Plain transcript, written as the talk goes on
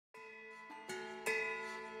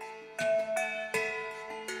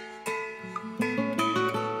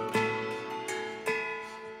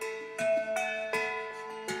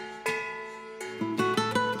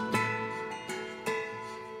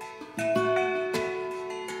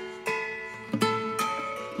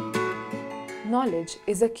knowledge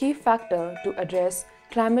is a key factor to address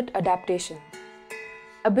climate adaptation.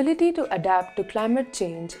 Ability to adapt to climate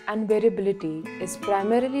change and variability is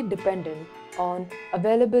primarily dependent on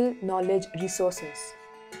available knowledge resources.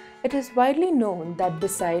 It is widely known that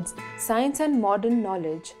besides science and modern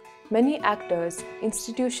knowledge, many actors,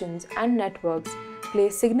 institutions, and networks play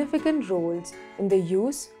significant roles in the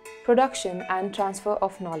use, production, and transfer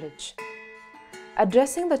of knowledge.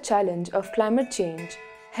 Addressing the challenge of climate change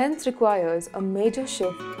hence requires a major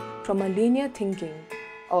shift from a linear thinking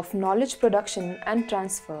of knowledge production and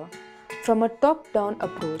transfer from a top-down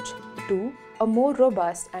approach to a more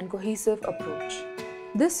robust and cohesive approach.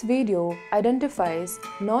 This video identifies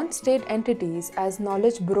non-state entities as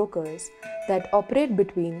knowledge brokers that operate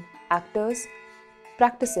between actors,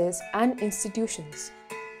 practices, and institutions.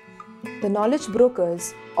 The knowledge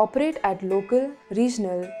brokers operate at local,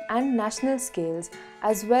 regional, and national scales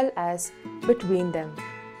as well as between them.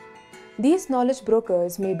 These knowledge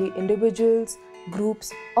brokers may be individuals,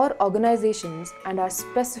 groups, or organizations and are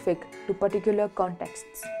specific to particular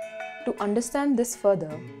contexts. To understand this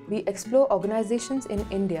further, we explore organizations in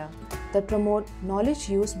India that promote knowledge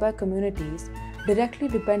used by communities directly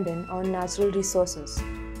dependent on natural resources.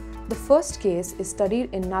 The first case is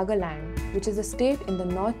studied in Nagaland, which is a state in the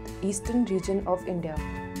northeastern region of India.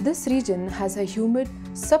 This region has a humid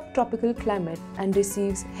subtropical climate and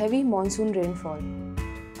receives heavy monsoon rainfall.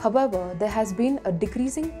 However, there has been a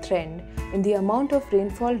decreasing trend in the amount of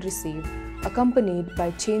rainfall received, accompanied by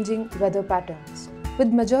changing weather patterns.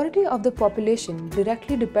 With majority of the population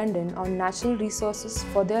directly dependent on natural resources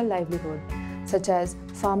for their livelihood, such as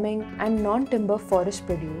farming and non-timber forest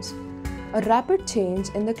produce, a rapid change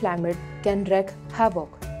in the climate can wreak havoc.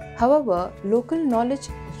 However, local knowledge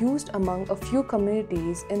used among a few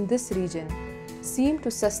communities in this region seem to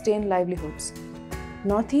sustain livelihoods.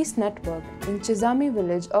 Northeast Network in Chizami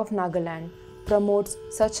village of Nagaland promotes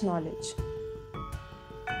such knowledge.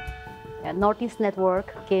 Northeast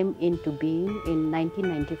Network came into being in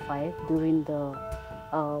 1995 during the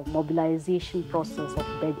mobilization process of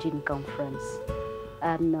Beijing Conference.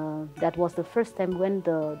 And that was the first time when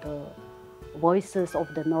the voices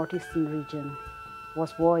of the Northeastern region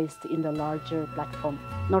was voiced in the larger platform.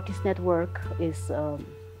 Northeast Network is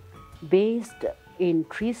based in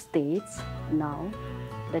 3 states now,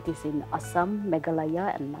 that is in Assam,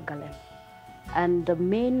 Meghalaya, and Nagaland. And the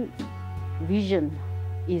main vision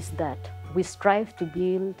is that we strive to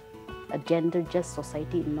build a gender-just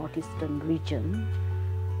society in Northeastern region.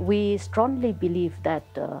 We strongly believe that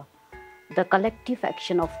the collective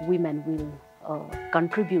action of women will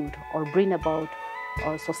contribute or bring about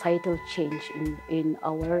societal change in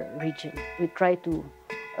our region. We try to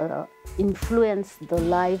influence the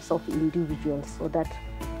lives of individuals so that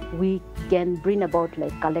we can bring about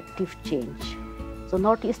like collective change. So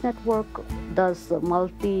Northeast Network does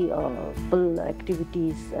multiple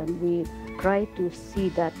activities, and we try to see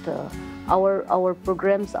that our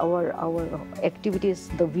programs, our activities,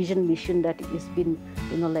 the vision mission that is been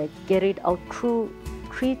carried out through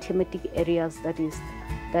 3 thematic areas, that is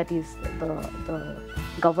the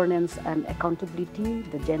governance and accountability,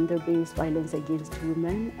 the gender-based violence against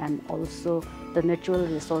women, and also the natural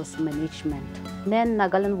resource management. Then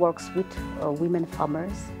Nagaland works with women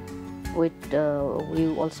farmers. We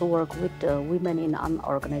also work with women in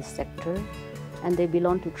unorganized sector, and they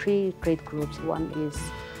belong to 3 trade groups. One is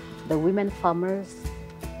the women farmers,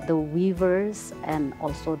 the weavers, and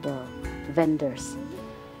also the vendors.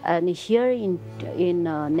 And here in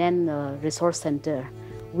NEN Resource Center,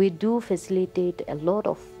 we do facilitate a lot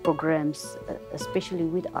of programs, especially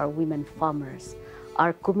with our women farmers,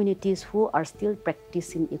 our communities who are still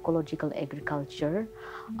practicing ecological agriculture,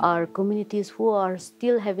 our communities who are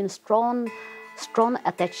still having strong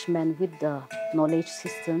attachment with the knowledge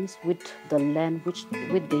systems, with the land,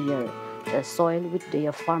 with their soil, with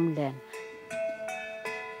their farmland.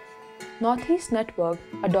 Northeast Network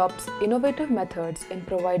adopts innovative methods in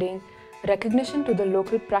providing recognition to the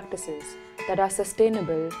local practices that are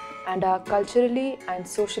sustainable and are culturally and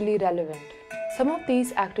socially relevant. Some of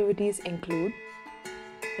these activities include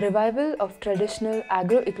revival of traditional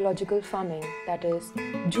agroecological farming, that is,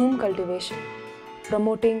 jhum cultivation,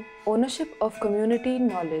 promoting ownership of community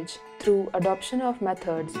knowledge through adoption of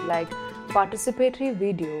methods like participatory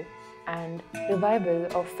video, and revival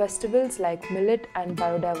of festivals like millet and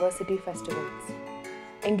biodiversity festivals.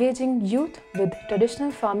 Engaging youth with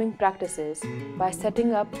traditional farming practices by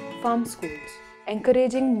setting up farm schools.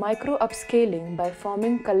 Encouraging micro-upscaling by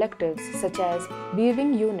forming collectives such as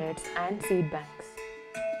weaving units and seed banks.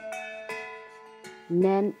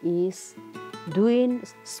 NEN is doing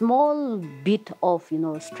small bit of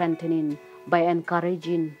strengthening by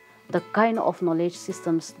encouraging the kind of knowledge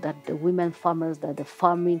systems that the women farmers, that the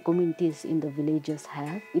farming communities in the villages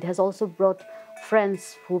have. It has also brought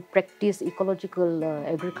friends who practice ecological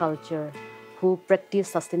agriculture, who practice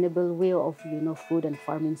sustainable way of food and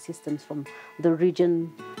farming systems from the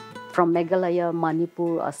region, from Meghalaya,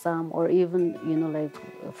 Manipur, Assam, or even like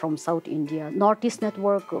from South India. Northeast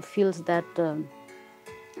Network feels that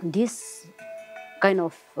this kind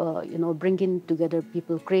of bringing together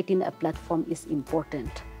people, creating a platform is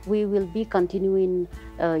important. We will be continuing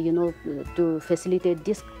to facilitate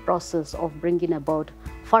this process of bringing about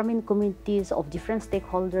farming communities of different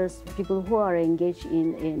stakeholders, people who are engaged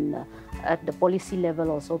in at the policy level,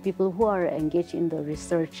 also people who are engaged in the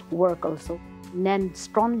research work also. NAN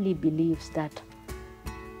strongly believes that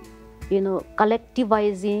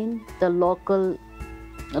collectivizing the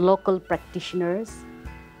local practitioners,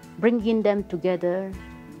 bringing them together,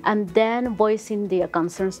 and then voicing their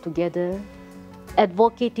concerns together,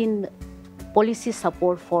 advocating policy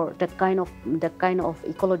support for the kind of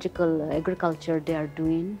ecological agriculture they are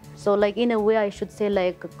doing. So, like in a way, I should say,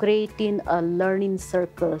 like creating a learning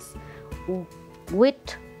circles with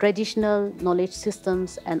traditional knowledge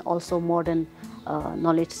systems and also modern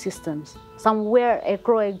knowledge systems. Somewhere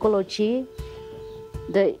agroecology,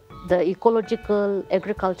 the ecological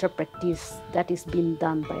agriculture practice that is being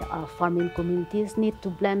done by our farming communities need to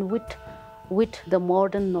blend with the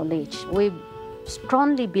modern knowledge. We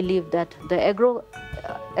strongly believe that the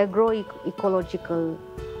agroecological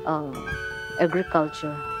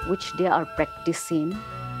agriculture which they are practicing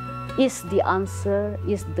is the answer,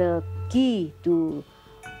 is the key to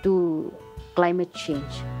climate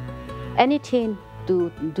change. Anything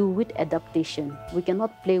to do with adaptation, we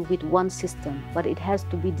cannot play with one system, but it has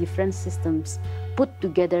to be different systems put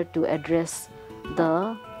together to address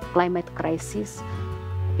the climate crisis.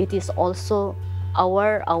 It is also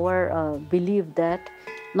our belief that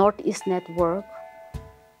Northeast Network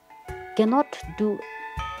cannot do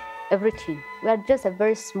everything. We are just a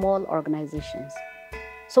very small organizations.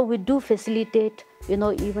 So we do facilitate,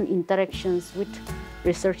 even interactions with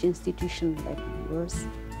research institutions like yours,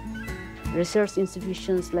 research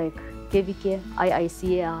institutions like KVK,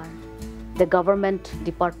 IICAR, the government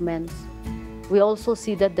departments. We also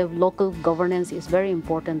see that the local governance is very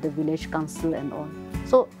important, the village council and all.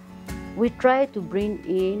 So we try to bring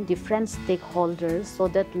in different stakeholders so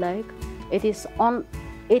that it is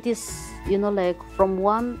from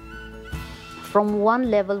one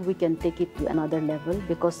level we can take it to another level,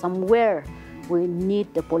 because somewhere we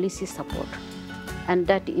need the policy support. And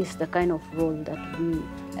that is the kind of role that we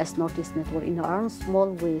as Northeast Network, in our own small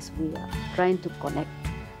ways, we are trying to connect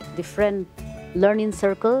different learning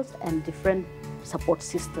circles and different support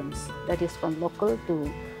systems, that is from local to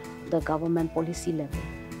the government policy level.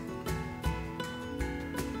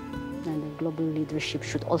 And the global leadership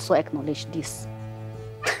should also acknowledge this,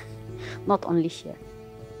 not only here.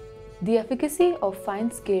 The efficacy of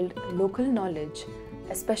fine-scaled local knowledge,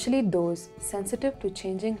 especially those sensitive to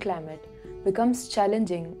changing climate, becomes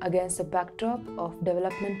challenging against a backdrop of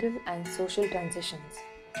developmental and social transitions.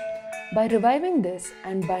 By reviving this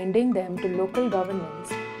and binding them to local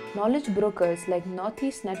governance, knowledge brokers like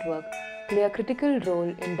Northeast Network play a critical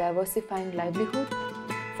role in diversifying livelihood,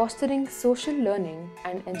 fostering social learning,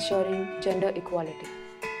 and ensuring gender equality.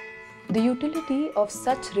 The utility of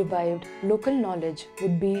such revived local knowledge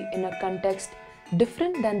would be in a context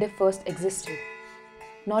different than they first existed.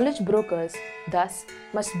 Knowledge brokers, thus,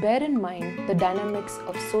 must bear in mind the dynamics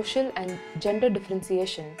of social and gender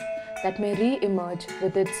differentiation that may re-emerge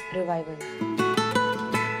with its revival.